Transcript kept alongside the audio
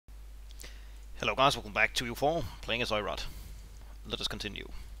Hello guys, welcome back to U4, playing as Oirat. Let us continue.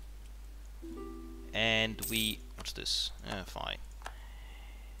 And what's this? Fine.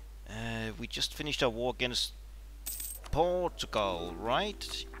 We just finished our war against Portugal,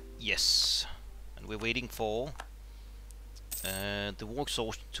 right? Yes. And we're waiting for the war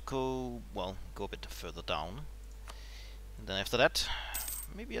exhaustion to go a bit further down. And then after that,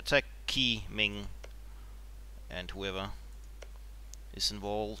 maybe attack Qi, Ming, and whoever is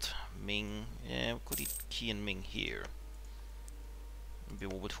involved. Ming, yeah, we could eat Qi and Ming here. Maybe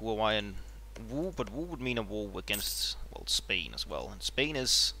war with Huawei and Wu, but Wu would mean a war against, well, Spain as well. And Spain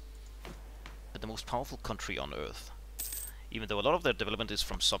is the most powerful country on Earth. Even though a lot of their development is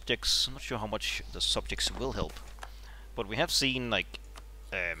from subjects, I'm not sure how much the subjects will help. But we have seen, like,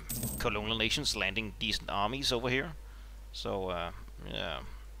 colonial nations landing decent armies over here. So, yeah.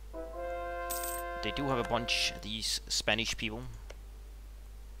 They do have a bunch, these Spanish people.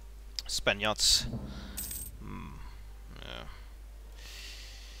 Spaniards. Yeah.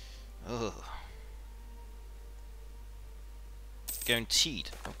 Ugh. Guaranteed.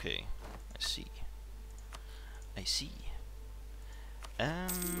 Okay. I see. I see.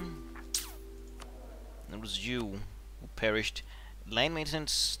 That was you who perished. Land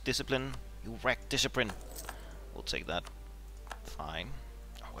maintenance, discipline. You wrecked discipline. We'll take that. Fine.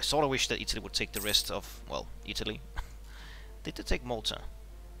 Oh, I sort of wish that Italy would take the rest of, well, Italy. Did they take Malta?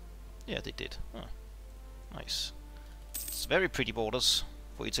 Yeah, they did. Oh, nice. It's very pretty borders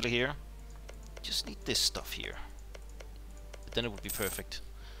for Italy here. Just need this stuff here. But then it would be perfect.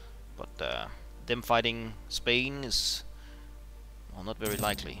 But them fighting Spain is, well, not very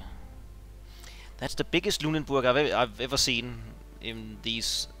likely. That's the biggest Lunenburg I've ever seen in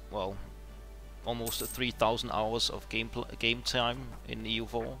these, well, almost 3,000 hours of game time in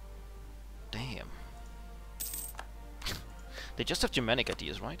EU4. Damn. They just have Germanic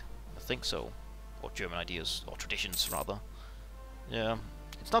ideas, right? I think so. Or German ideas, or traditions rather. Yeah.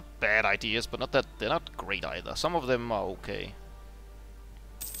 It's not bad ideas, but not that they're not great either. Some of them are okay.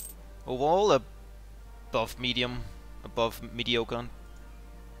 Overall, above medium, above mediocre.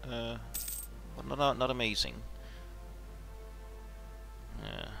 But not amazing.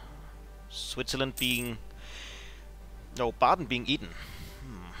 Yeah. Switzerland being... No, Baden being Eden.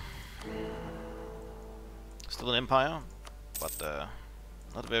 Still an empire, but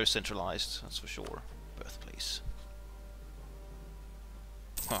not very centralized, that's for sure. Birthplace.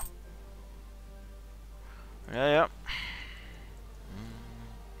 Huh. Yeah.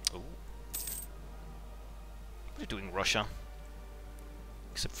 Oh. What are you doing, Russia?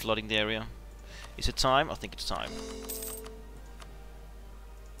 Except flooding the area. Is it time? I think it's time.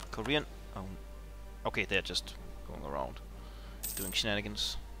 Korean... Oh. Okay, they're just going around. Doing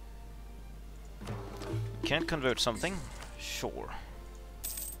shenanigans. Can't convert something? Sure.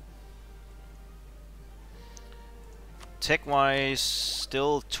 Tech-wise,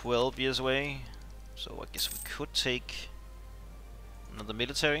 still 12 years away. So I guess we could take another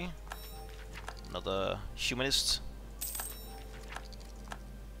military. Another humanist.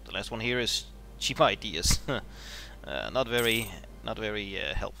 The last one here is cheap ideas. Not very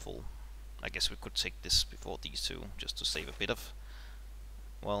helpful. I guess we could take this before these two, just to save a bit of,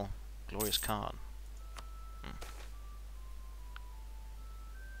 well, Glorious Khan.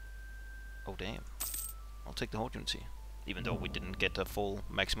 Oh damn. I'll take the opportunity. Even though we didn't get a full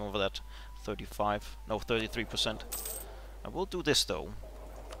maximum of that 33%. I will do this though.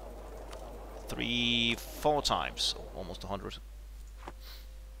 4 times, almost 100.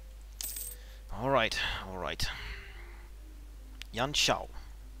 Alright. Yan Shao.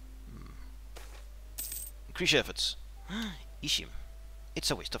 Increase efforts. Ishim.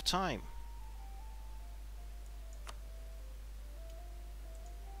 It's a waste of time.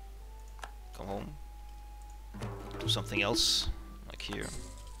 Come home. Do something else, like here.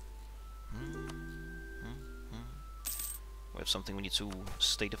 We have something we need to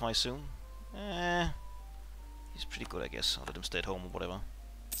statify soon. He's pretty good, I guess. I'll let him stay at home or whatever.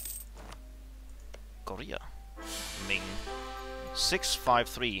 Korea. Ming.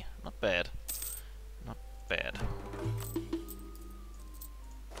 653. Not bad. Not bad.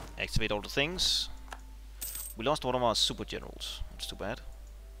 Activate all the things. We lost one of our super generals. That's too bad.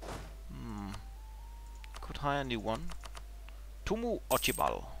 Could hire a new one. Tumu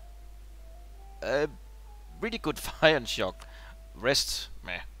Ochibal. Really good fire and shock. Rest,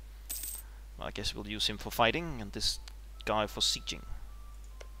 meh. Well, I guess we'll use him for fighting and this guy for sieging.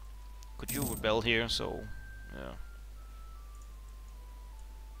 Could you rebel here? So, yeah.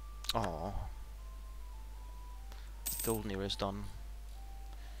 Oh, Golden Era is done.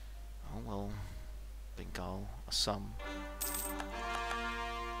 Oh well. Bengal, Assam.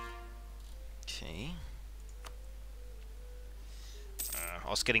 Okay.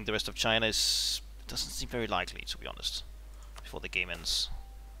 Us getting the rest of China doesn't seem very likely, to be honest, before the game ends.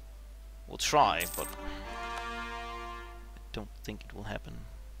 We'll try, but I don't think it will happen.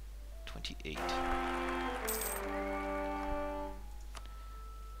 28.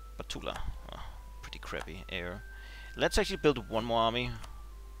 Batula. Pretty crappy air. Let's actually build one more army.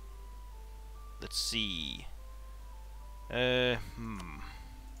 Let's see.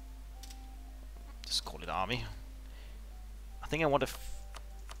 Just call it army. I think I want a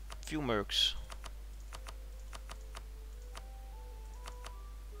few mercs.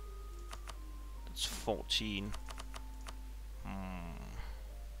 That's 14.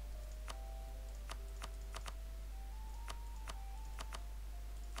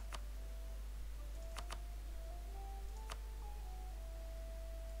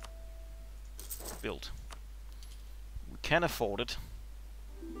 Build. We can afford it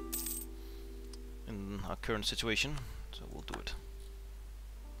in our current situation, so we'll do it.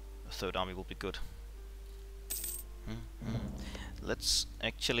 A third army will be good. Let's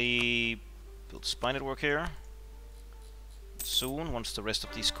actually build spy network here. Soon, once the rest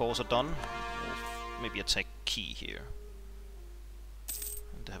of these cores are done, we'll maybe attack Key here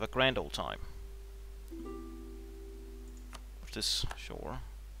and have a grand old time. What's this? Sure.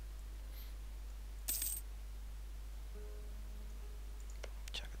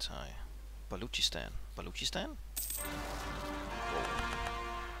 Baluchistan. Baluchistan?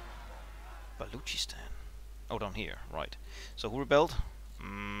 Whoa. Baluchistan. Oh, down here. Right. So who rebelled?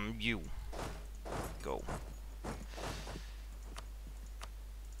 You. Go.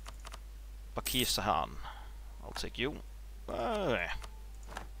 Bakir Sahan. I'll take you.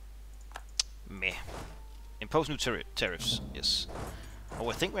 Meh. Impose new tariffs. Yes. Oh,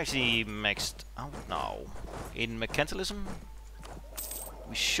 I think we're actually maxed out now. In mercantilism?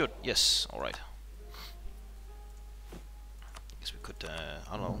 We should, yes, alright. Guess we could,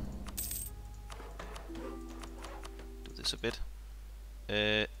 I don't know. Do this a bit.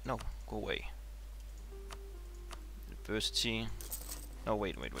 No, go away. University. No,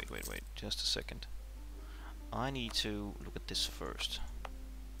 wait. Just a second. I need to look at this first.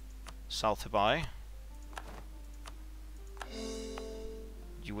 South Hebei.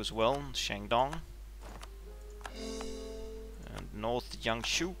 You as well, Shandong. And North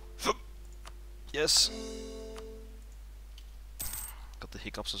Yangshu. Yes. Got the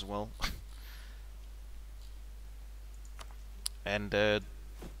hiccups as well. And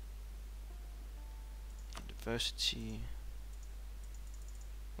university.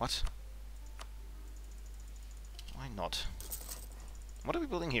 What? Why not? What are we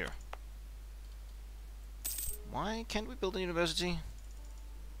building here? Why can't we build a university?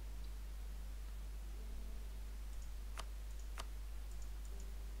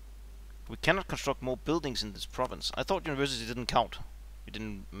 We cannot construct more buildings in this province. I thought university didn't count. You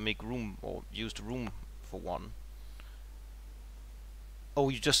didn't make room or use the room for one. Oh,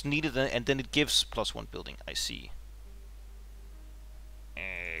 you just need it and then it gives +1 building. I see.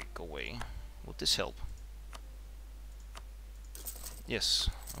 Go away. Would this help? Yes.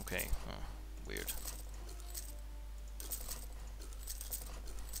 Okay. Oh, weird.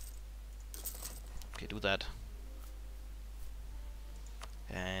 Okay, do that.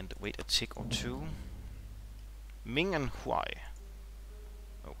 And wait a tick or two. Ming and Huai.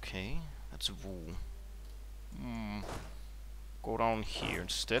 Okay, that's Wu. Go down here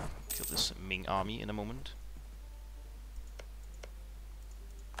instead. Kill this Ming army in a moment.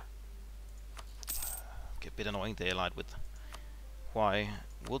 Okay, a bit annoying they allied with Huai.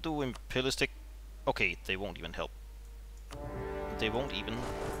 We'll do imperialistic. Okay, they won't even help. They won't even.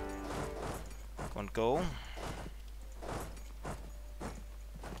 Go and go.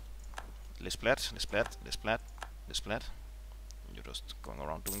 Lisplat. You're just going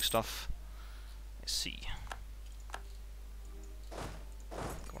around doing stuff. I see.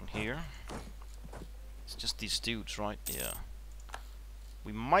 Go on here. It's just these dudes, right? Yeah.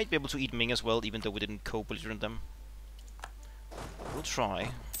 We might be able to eat Ming as well, even though we didn't co-belligerent them. We'll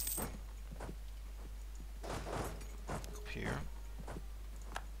try. Up here.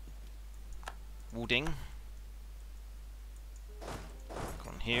 Wuding. Go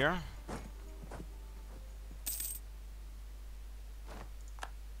on here.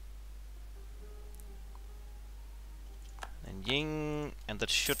 Ying, and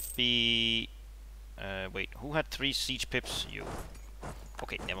that should be... wait, who had 3 siege pips? You.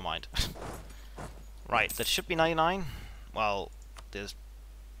 Okay, never mind. Right, that should be 99. Well, there's...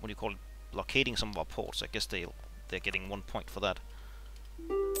 what do you call it? Blockading some of our ports. I guess they're getting 1 point for that.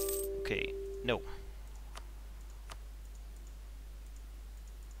 Okay, no.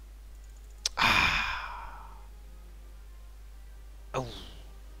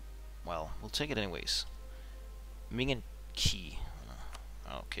 take it anyways. Ming and Qi.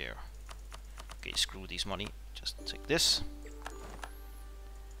 I don't care. Okay, screw these money. Just take this.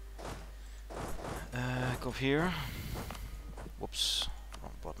 Go here. Whoops,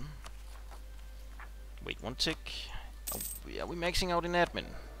 wrong button. Wait, one tick. Oh, are we maxing out in admin?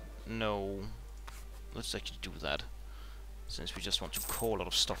 No. Let's actually do that. Since we just want to core a lot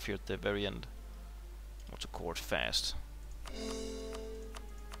of stuff here at the very end. I want to core it fast.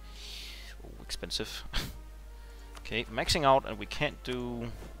 Oh, expensive. Okay, maxing out, and we can't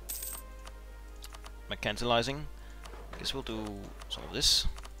do mercantilizing. I guess we'll do some of this.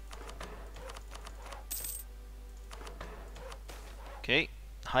 Okay,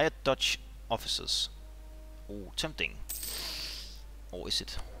 hire Dutch officers. Oh, tempting. Or is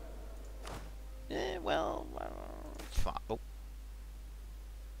it? Well, oh.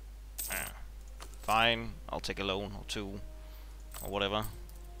 Fine, I'll take a loan or two, or whatever.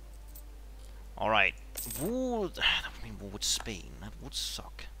 Alright. War, I mean, war with Spain. That would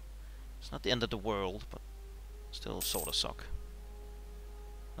suck. It's not the end of the world, but still sort of suck.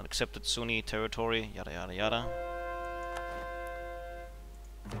 Not accepted Sunni territory, yada yada yada.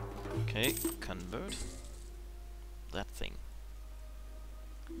 Okay, convert. That thing.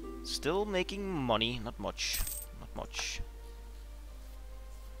 Still making money, not much. Not much.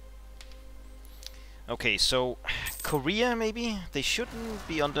 Okay, so Korea maybe? They shouldn't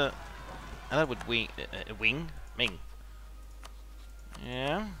be under... that would wing... Ming.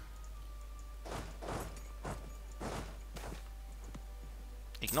 Yeah.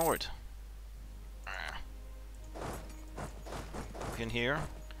 Ignore it. Look in here.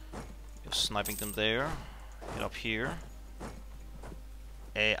 You're sniping them there. Get up here.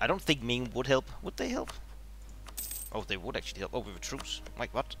 I don't think Ming would help. Would they help? Oh, they would actually help. Oh, we have a truce.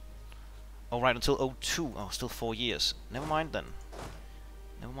 Like what? Oh, right, until 02. Oh, still 4 years. Never mind then.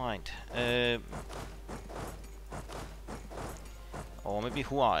 Never mind. Or maybe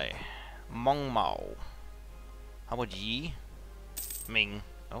Huai. Mong Mao. How about Yi? Ming.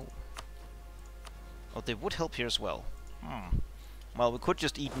 Oh. Oh, they would help here as well. Hmm. Well, we could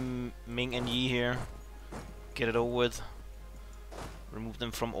just eat Ming and Yi here. Get it over with. Remove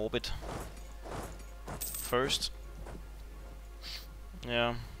them from orbit. First.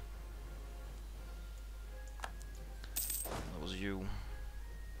 Yeah. That was you.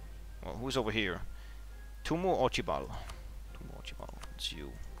 Well, who's over here? Tumo Ochibal. Tumo Ochibal. It's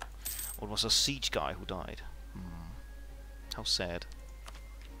you. Oh, it was a siege guy who died. Hmm. How sad.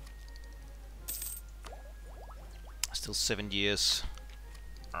 Still 7 years.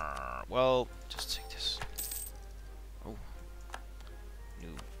 Well, just take this. Oh.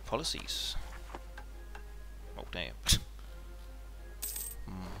 New policies. Oh, damn.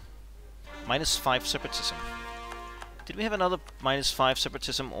 -5 separatism. Did we have another -5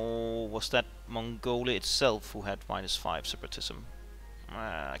 separatism, or was that Mongolia itself who had -5 separatism?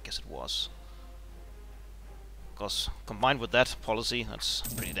 I guess it was. Because combined with that policy, that's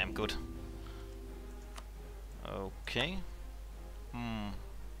pretty damn good. Okay.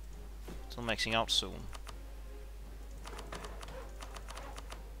 Still maxing out soon.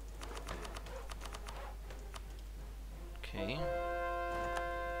 Okay.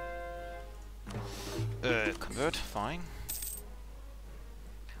 Convert, fine.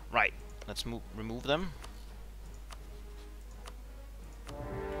 Right, let's remove them.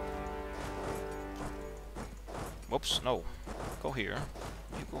 Whoops, no. Go here.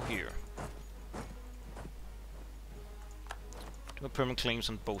 You go here. Do a permanent claims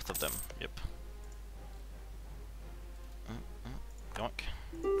on both of them. Yep. Yoink.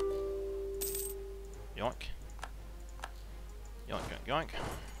 Yoink. Yoink, yoink, yoink.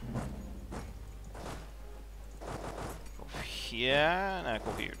 Go here. Nah,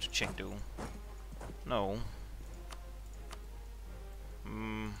 go here to Chengdu. No.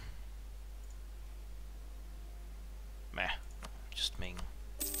 Meh. Just Ming.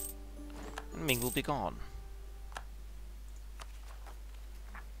 And Ming will be gone.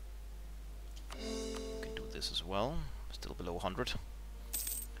 Can do this as well. Still below 100.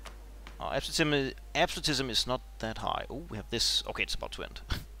 Absolutism is not that high. Oh, we have this. Okay, it's about to end.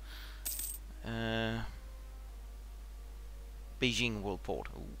 Beijing World Port.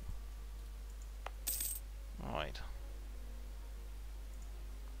 Alright.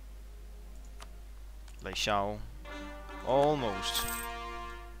 Lei Xiao. Almost.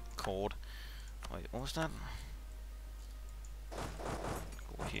 Chord. Wait, what was that?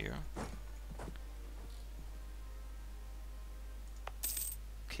 Go here.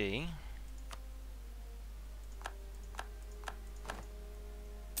 Okay.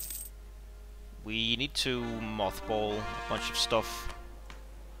 We need to mothball a bunch of stuff.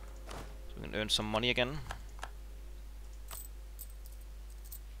 So We can earn some money again.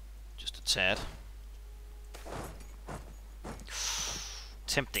 Just a tad.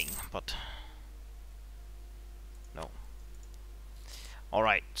 Tempting, but no.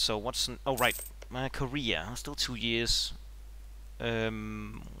 Alright, so what's... oh, right. Korea. Still 2 years.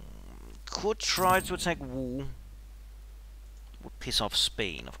 Could try to attack Wu. Would piss off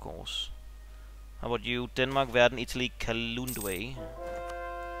Spain, of course. How about you? Denmark, Verden, Italy, Kalundwe.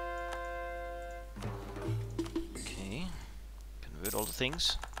 Okay. Convert all the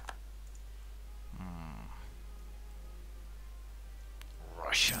things.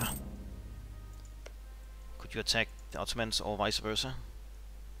 Russia. Could you attack the Ottomans or vice versa?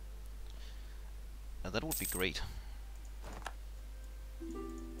 That would be great.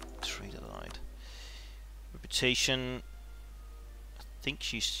 Trade allied. Reputation. I think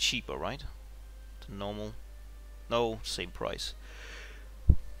she's cheaper, right? The normal. No, same price.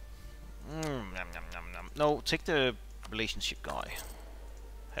 No, take the relationship guy.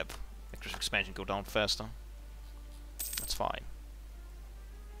 Have actress expansion go down faster. That's fine.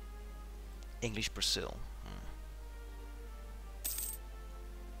 English Brazil.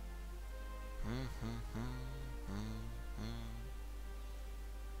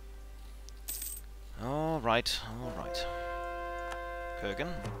 Alright, alright. Kurgan.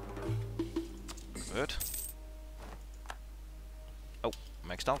 Good. Oh,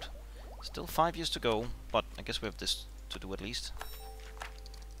 maxed out. Still 5 years to go, but I guess we have this to do at least.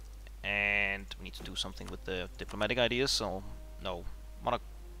 And we need to do something with the diplomatic ideas, so... no.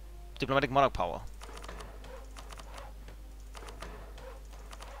 Diplomatic monarch power.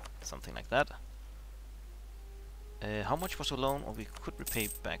 Something like that. How much was a loan? Or we could repay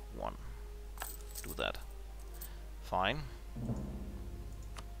back 1. Do that. Fine.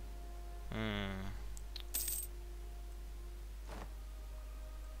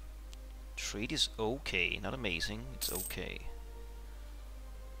 Trade is okay, not amazing. It's okay.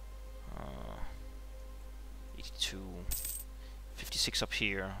 82, 56 up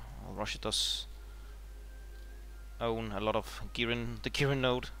here. Well, Russia does own a lot of the Kirin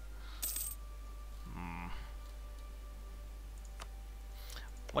node.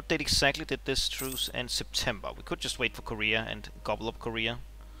 What date exactly did this truce end? September. We could just wait for Korea and gobble up Korea.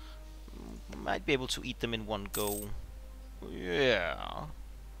 Might be able to eat them in one go. Yeah,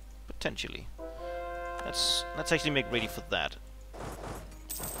 potentially. Let's actually make ready for that.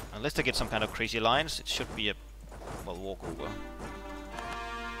 Unless they get some kind of crazy alliance, it should be a well walkover.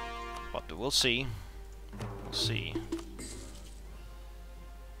 But we'll see. We'll see.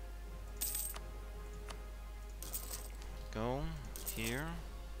 Go here.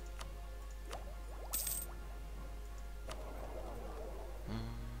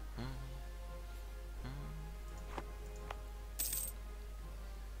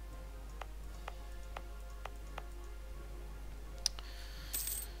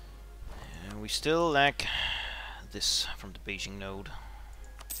 We still lack this from the Beijing node.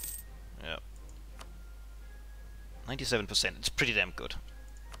 Yeah. 97%. It's pretty damn good.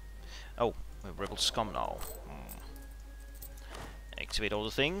 Oh, we have Rebel Scum now. Activate all the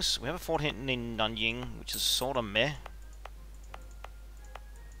things. We have a fort hidden in Nanjing, which is sort of meh.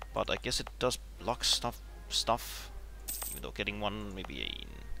 But I guess it does block stuff. Even though getting one maybe in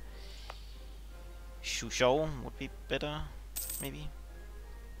Shuzhou would be better, maybe.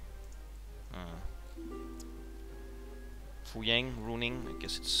 Fuyang, Runing, I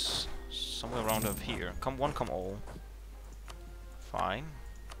guess it's somewhere around over here. Come one, come all. Fine.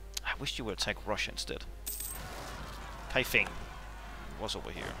 I wish you would attack Russia instead. Kaifeng was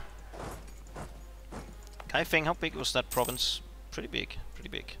over here. Kaifeng, how big was that province? Pretty big, pretty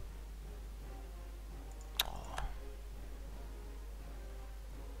big. Oh.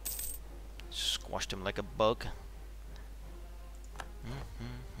 Squashed him like a bug.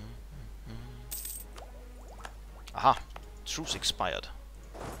 Aha! Truce expired.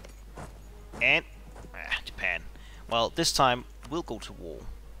 And... Japan. Well, this time we'll go to war.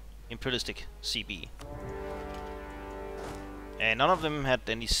 Imperialistic CB. And none of them had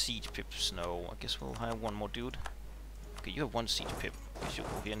any siege pips. No, I guess we'll hire one more dude. Okay, you have one siege pip. I guess you'll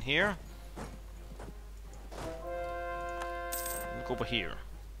go here and here. We'll go over here.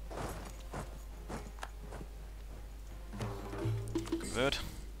 Convert.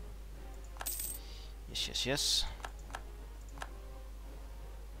 Yes, yes, yes.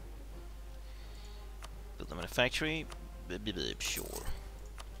 Build them in a factory. Sure.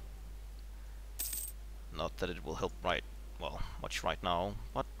 Not that it will help much right now,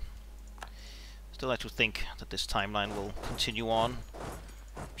 but still like to think that this timeline will continue on.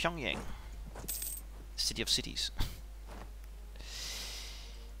 Pyongyang, city of cities.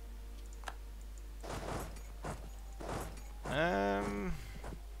 Um.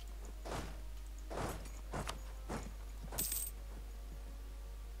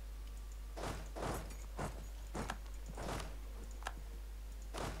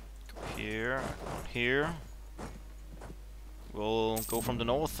 Go here, go on here. We'll go from the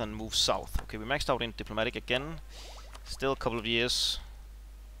north and move south. Okay, we maxed out in diplomatic again. Still a couple of years.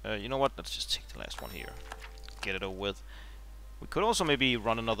 You know what? Let's just take the last one here. Get it over with. We could also maybe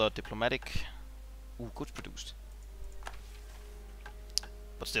run another diplomatic. Ooh, goods produced.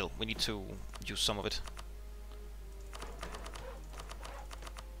 But still, we need to use some of it.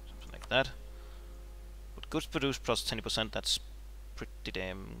 Something like that. But goods produced plus 20%, that's pretty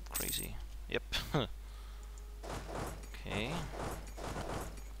damn crazy. Yep. Okay.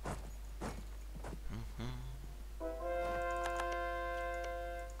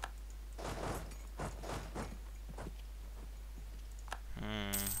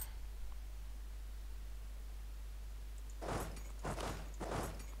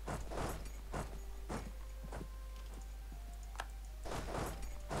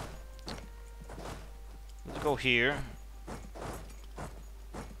 Let's go here.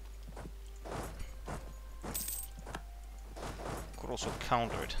 Could also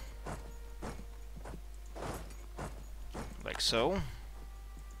counter it. Like so.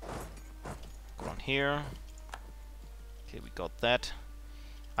 Go on here. Okay, we got that.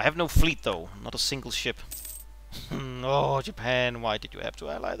 I have no fleet though, not a single ship. Oh, Japan, why did you have to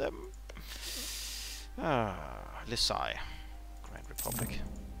ally them? Lisai. Grand Republic.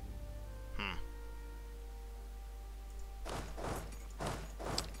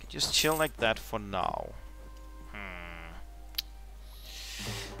 Just chill like that for now.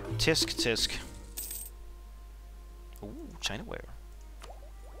 Tisk. Ooh, Chinaware.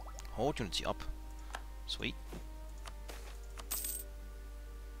 Horde unity up. Sweet.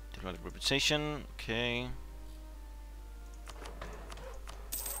 Diplomatic reputation. Okay.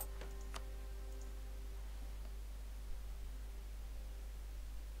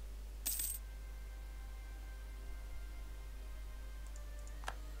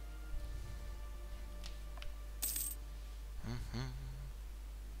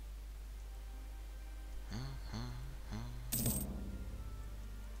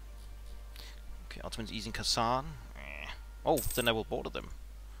 Ottomans easing Kazan. Oh, then I will border them.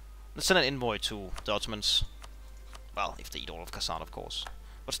 Let's send an envoy to the Ottomans. Well, if they eat all of Kazan, of course.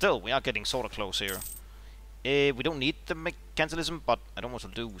 But still, we are getting sort of close here. We don't need the mercantilism, but I don't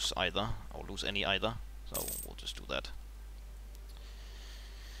want to lose either. Or lose any either. So we'll just do that.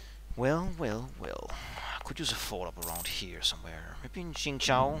 Well. I could use a fort up around here somewhere. Maybe in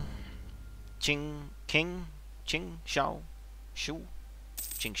Qingxiao. Qingxiao? Shu?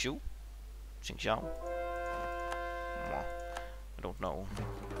 Qingshu? Xingxiao? I don't know.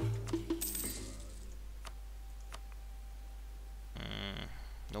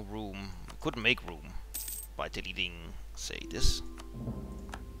 No room. We couldn't make room by deleting, say, this.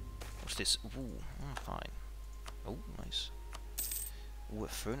 What's this? Ooh, fine. Oh, nice. Ooh, a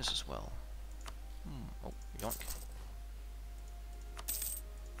furnace as well. Oh, yoink.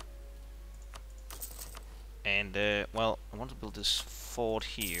 And, well, I want to build this fort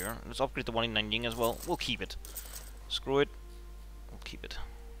here. Let's upgrade the one in Nanjing as well. We'll keep it. Screw it. We'll keep it.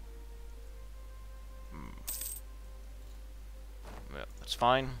 Yeah, that's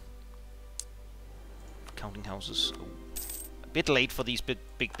fine. Counting houses. Ooh. A bit late for these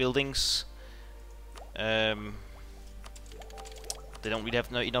big buildings. They don't really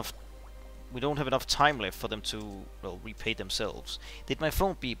have enough. We don't have enough time left for them to, well, repay themselves. Did my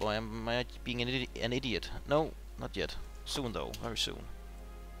phone beep, or am I being an idiot? No, not yet. Soon though, very soon.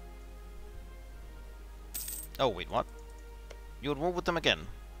 Oh wait, what? You're at war with them again?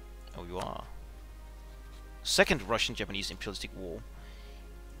 Oh, you are. Second Russian-Japanese imperialistic war.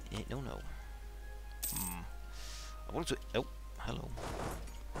 No. I want to. Oh, hello.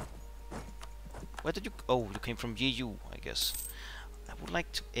 Where did you? Oh, you came from Jeju, I guess. I would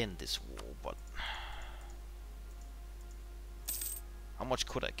like to end this war, but how much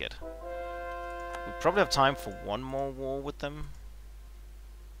could I get? We probably have time for one more war with them.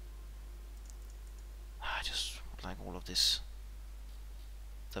 I just would like all of this.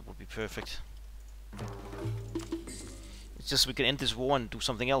 That would be perfect. It's just we can end this war and do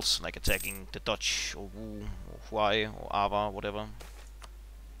something else, like attacking the Dutch, or Wu, or Huai, or Ava, whatever.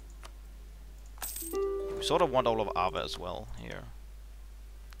 We sort of want all of Ava as well, here.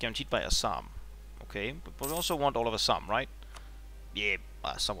 Guaranteed by Assam. Okay, but we also want all of Assam, right? Yeah,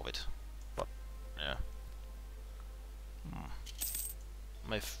 some of it. But, yeah.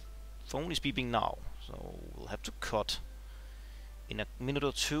 My phone is beeping now, so we'll have to cut in a minute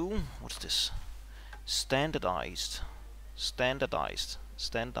or two. What's this? Standardized. Standardized.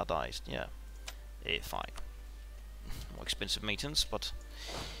 Standardized, yeah. Fine. More expensive maintenance, but...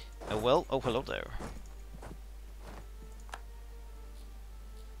 oh well. Oh, hello there.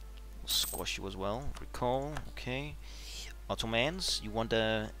 Squash you as well. Recall, okay. Ottomans, you want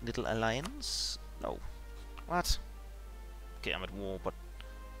a little alliance? No. What? Okay, I'm at war, but...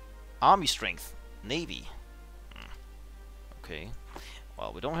 army strength. Navy. Okay.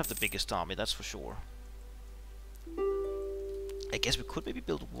 Well, we don't have the biggest army, that's for sure. I guess we could maybe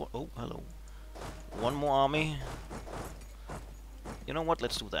build one... oh, hello. One more army. You know what?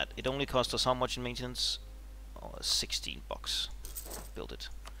 Let's do that. It only cost us how much in maintenance? Oh, 16 bucks. Build it.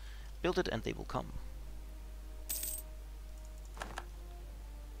 Build it and they will come.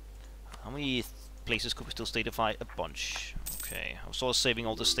 How many places could we still statify? A bunch. Okay. I was sort of saving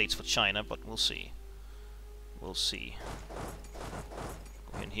all the states for China, but we'll see. We'll see.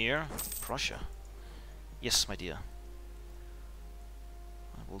 Go in here. Prussia. Yes, my dear.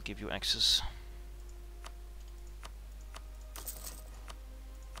 I will give you access.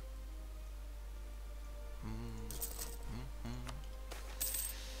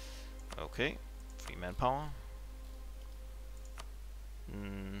 Okay. Free manpower.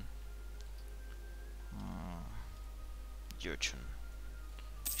 Jurchen.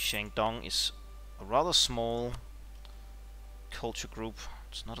 Shandong is a rather small culture group.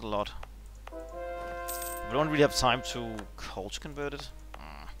 It's not a lot. We don't really have time to culture convert it.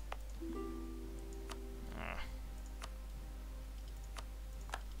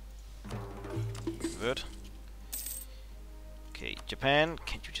 Convert. Okay, Japan,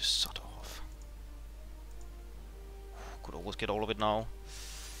 can't you just shut off? Could always get all of it now.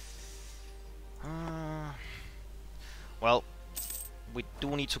 Well, we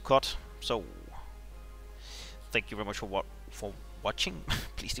do need to cut, so thank you very much for watching.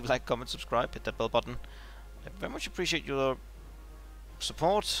 Please leave a like, comment, subscribe, hit that bell button. I very much appreciate your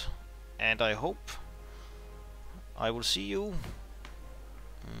support, and I hope I will see you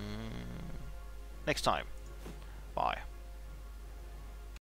next time. Bye.